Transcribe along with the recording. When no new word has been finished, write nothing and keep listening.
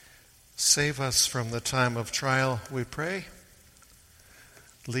Save us from the time of trial, we pray.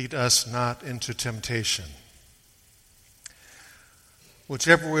 Lead us not into temptation.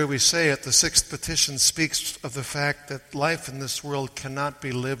 Whichever way we say it, the sixth petition speaks of the fact that life in this world cannot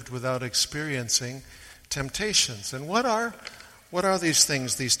be lived without experiencing temptations. And what are these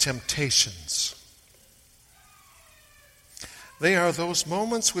things, these temptations? They are those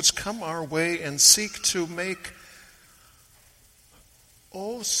moments which come our way and seek to make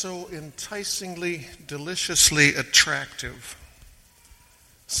so enticingly, deliciously attractive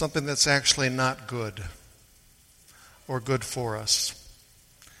something that's actually not good or good for us.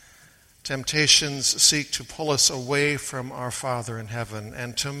 Temptations seek to pull us away from our Father in heaven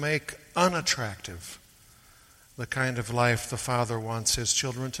and to make unattractive the kind of life the Father wants His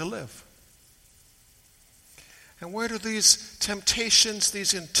children to live. And where do these temptations,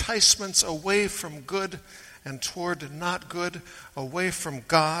 these enticements away from good and toward not good, away from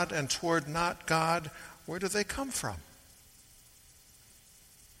God and toward not God, where do they come from?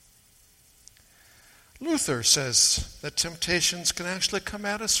 Luther says that temptations can actually come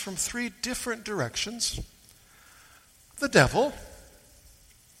at us from three different directions: the devil,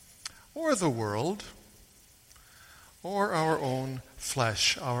 or the world, or our own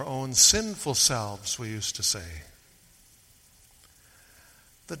flesh, our own sinful selves, we used to say.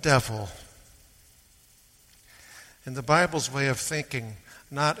 The devil. In the Bible's way of thinking,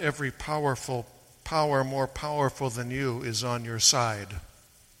 not every power more powerful than you is on your side,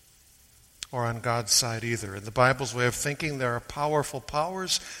 or on God's side either. In the Bible's way of thinking, there are powerful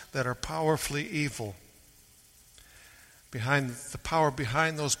powers that are powerfully evil. Behind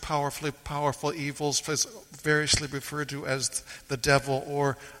those powerful evils is variously referred to as the devil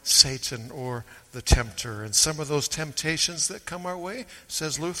or Satan or the tempter. And some of those temptations that come our way,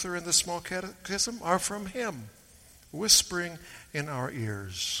 says Luther in the Small Catechism, are from him, whispering in our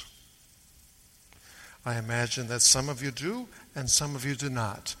ears. I imagine that some of you do and some of you do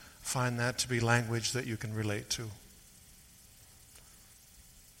not find that to be language that you can relate to.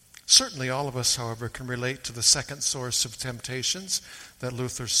 Certainly all of us, however, can relate to the second source of temptations that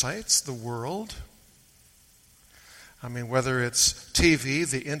Luther cites, the world. I mean, whether it's TV,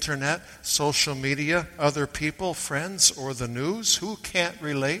 the internet, social media, other people, friends, or the news, who can't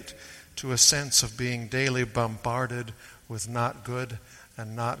relate to a sense of being daily bombarded with not good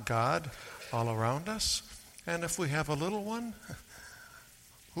and not God all around us? And if we have a little one,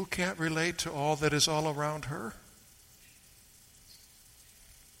 who can't relate to all that is all around her?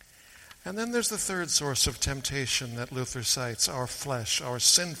 And then there's the third source of temptation that Luther cites, our flesh, our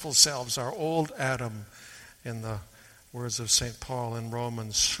sinful selves, our old Adam, in the words of St. Paul in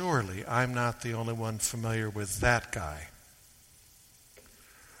Romans. Surely I'm not the only one familiar with that guy.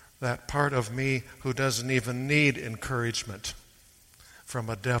 That part of me who doesn't even need encouragement from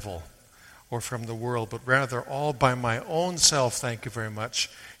a devil or from the world, but rather all by my own self, thank you very much,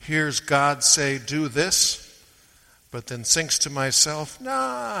 hears God say, do this, but then thinks to myself,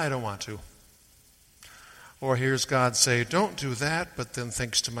 nah, I don't want to. Or hears God say, don't do that, but then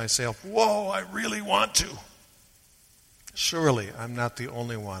thinks to myself, whoa, I really want to. Surely I'm not the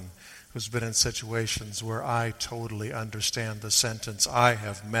only one who's been in situations where I totally understand the sentence, I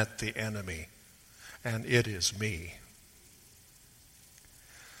have met the enemy, and it is me.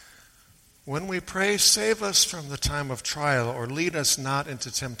 When we pray, save us from the time of trial, or lead us not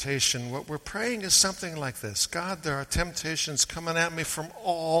into temptation, what we're praying is something like this: God, there are temptations coming at me from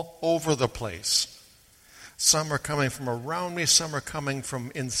all over the place. Some are coming from around me, some are coming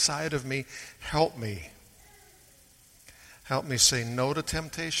from inside of me. Help me. Help me say no to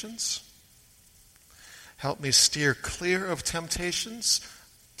temptations. Help me steer clear of temptations,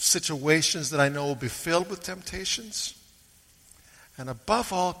 situations that I know will be filled with temptations. And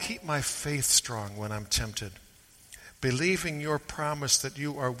above all, keep my faith strong when I'm tempted, believing your promise that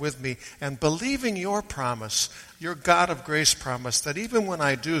you are with me, and believing your promise, your God of grace promise, that even when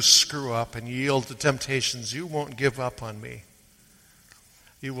I do screw up and yield to temptations, you won't give up on me.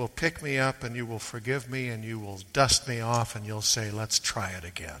 You will pick me up and you will forgive me and you will dust me off and you'll say, let's try it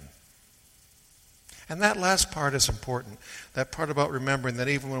again. And that last part is important. That part about remembering that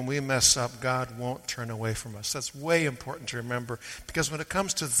even when we mess up, God won't turn away from us. That's way important to remember, because when it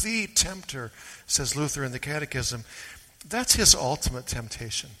comes to the tempter, says Luther in the Catechism, that's his ultimate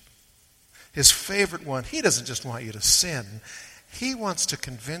temptation. His favorite one. He doesn't just want you to sin. He wants to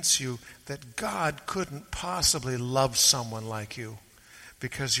convince you that God couldn't possibly love someone like you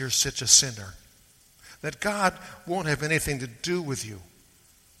because you're such a sinner. That God won't have anything to do with you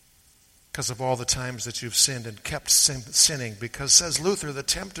because of all the times that you've sinned and kept sinning. Because, says Luther, the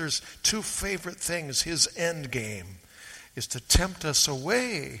tempter's two favorite things, his end game, is to tempt us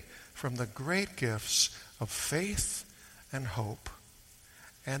away from the great gifts of faith and hope,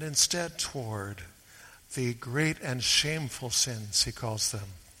 and instead toward the great and shameful sins, he calls them,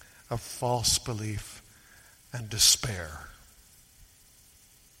 of false belief and despair.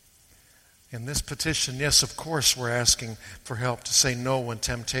 In this petition, yes, of course, we're asking for help to say no when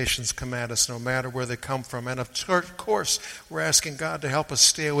temptations come at us, no matter where they come from. And of course, we're asking God to help us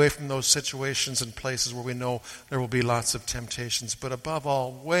stay away from those situations and places where we know there will be lots of temptations. But above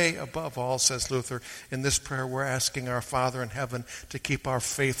all, way above all, says Luther, in this prayer, we're asking our Father in heaven to keep our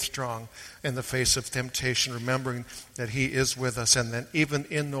faith strong in the face of temptation, remembering that He is with us, and that even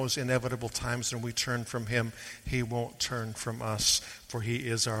in those inevitable times when we turn from Him, He won't turn from us, for He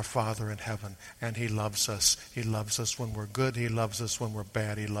is our Father in heaven, and He loves us. He loves us when we're good. He loves us when we're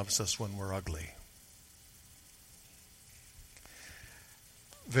bad. He loves us when we're ugly.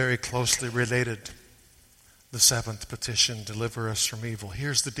 Very closely related, the seventh petition, deliver us from evil.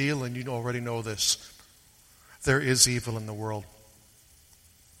 Here's the deal, and you already know this. There is evil in the world.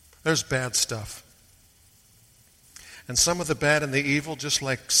 There's bad stuff. And some of the bad and the evil, just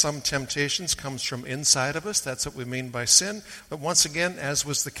like some temptations, comes from inside of us. That's what we mean by sin. But once again, as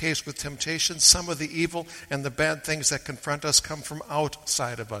was the case with temptation, some of the evil and the bad things that confront us come from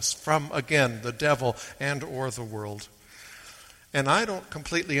outside of us, from, again, the devil and or the world. And I don't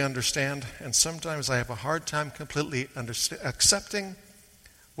completely understand, and sometimes I have a hard time completely accepting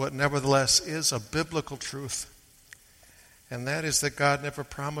what nevertheless is a biblical truth. And that is that God never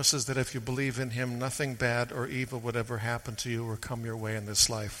promises that if you believe in Him, nothing bad or evil would ever happen to you or come your way in this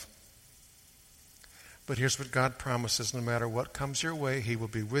life. But here's what God promises. No matter what comes your way, He will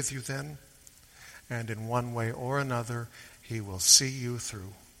be with you then. And in one way or another, He will see you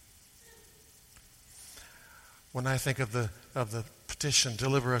through. When I think of the petition,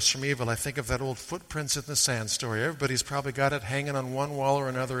 deliver us from evil, I think of that old footprints in the sand story. Everybody's probably got it hanging on one wall or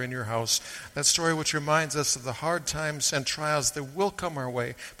another in your house. That story which reminds us of the hard times and trials that will come our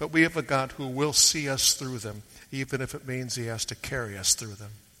way, but we have a God who will see us through them, even if it means He has to carry us through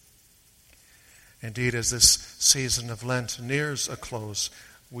them. Indeed, as this season of Lent nears a close,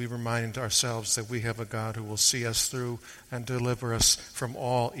 we remind ourselves that we have a God who will see us through and deliver us from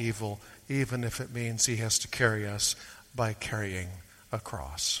all evil, even if it means He has to carry us by carrying a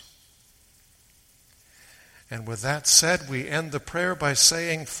cross. And with that said, we end the prayer by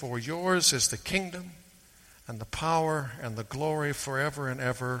saying, for yours is the kingdom and the power and the glory forever and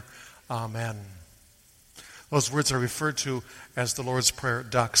ever. Amen. Those words are referred to as the Lord's Prayer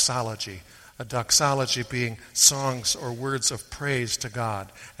doxology. A doxology being songs or words of praise to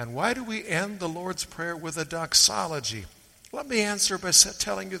God. And why do we end the Lord's Prayer with a doxology? Let me answer by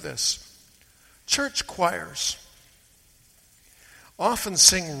telling you this. Church choirs often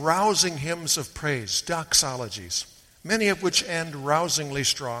sing rousing hymns of praise, doxologies, many of which end rousingly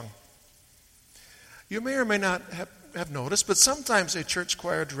strong. You may or may not have noticed, but sometimes a church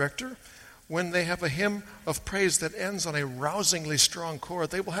choir director, when they have a hymn of praise that ends on a rousingly strong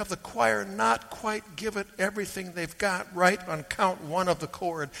chord, they will have the choir not quite give it everything they've got right on count one of the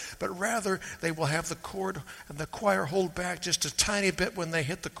chord, but rather they will have the chord and the choir hold back just a tiny bit when they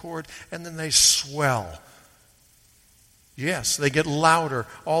hit the chord, and then they swell. Yes, they get louder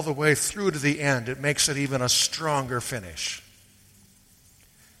all the way through to the end. It makes it even a stronger finish.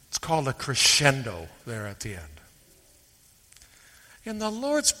 It's called a crescendo there at the end. In the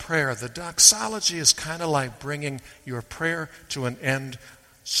Lord's Prayer, the doxology is kind of like bringing your prayer to an end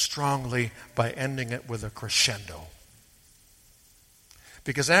strongly by ending it with a crescendo.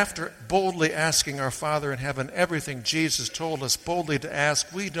 Because after boldly asking our Father in heaven everything Jesus told us boldly to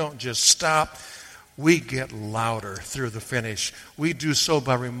ask, we don't just stop. We get louder through the finish. We do so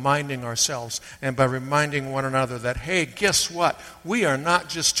by reminding ourselves and by reminding one another that, hey, guess what? We are not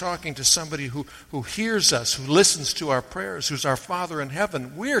just talking to somebody who hears us, who listens to our prayers, who's our Father in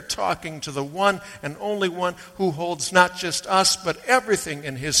heaven. We're talking to the one and only one who holds not just us, but everything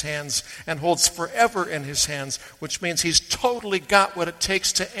in His hands and holds forever in His hands, which means He's totally got what it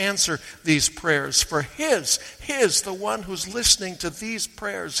takes to answer these prayers. For His, the one who's listening to these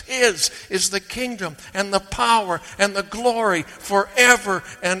prayers, His is the kingdom and the power and the glory forever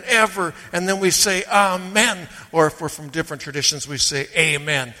and ever. And then we say amen, or if we're from different traditions we say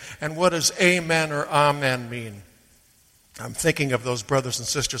amen. And what does amen or amen mean? I'm thinking of those brothers and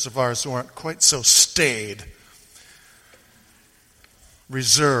sisters of ours who aren't quite so staid,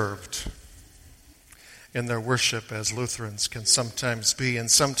 reserved in their worship as Lutherans can sometimes be.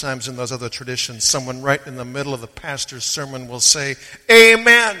 And sometimes in those other traditions, someone right in the middle of the pastor's sermon will say,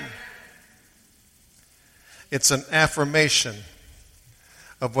 amen. It's an affirmation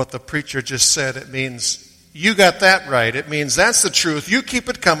of what the preacher just said. It means You got that right. It means that's the truth. You keep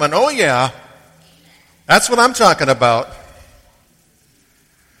it coming. Oh, yeah. That's what I'm talking about.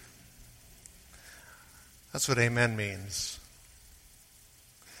 That's what amen means.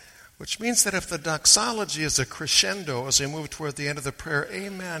 Which means that if the doxology is a crescendo as we move toward the end of the prayer,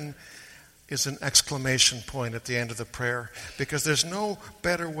 amen is an exclamation point at the end of the prayer. Because there's no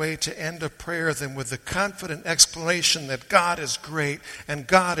better way to end a prayer than with the confident exclamation that God is great and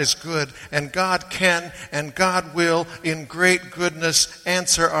God is good and God can and God will in great goodness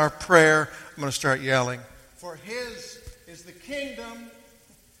answer our prayer. I'm going to start yelling. For his is the kingdom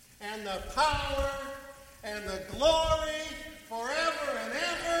and the power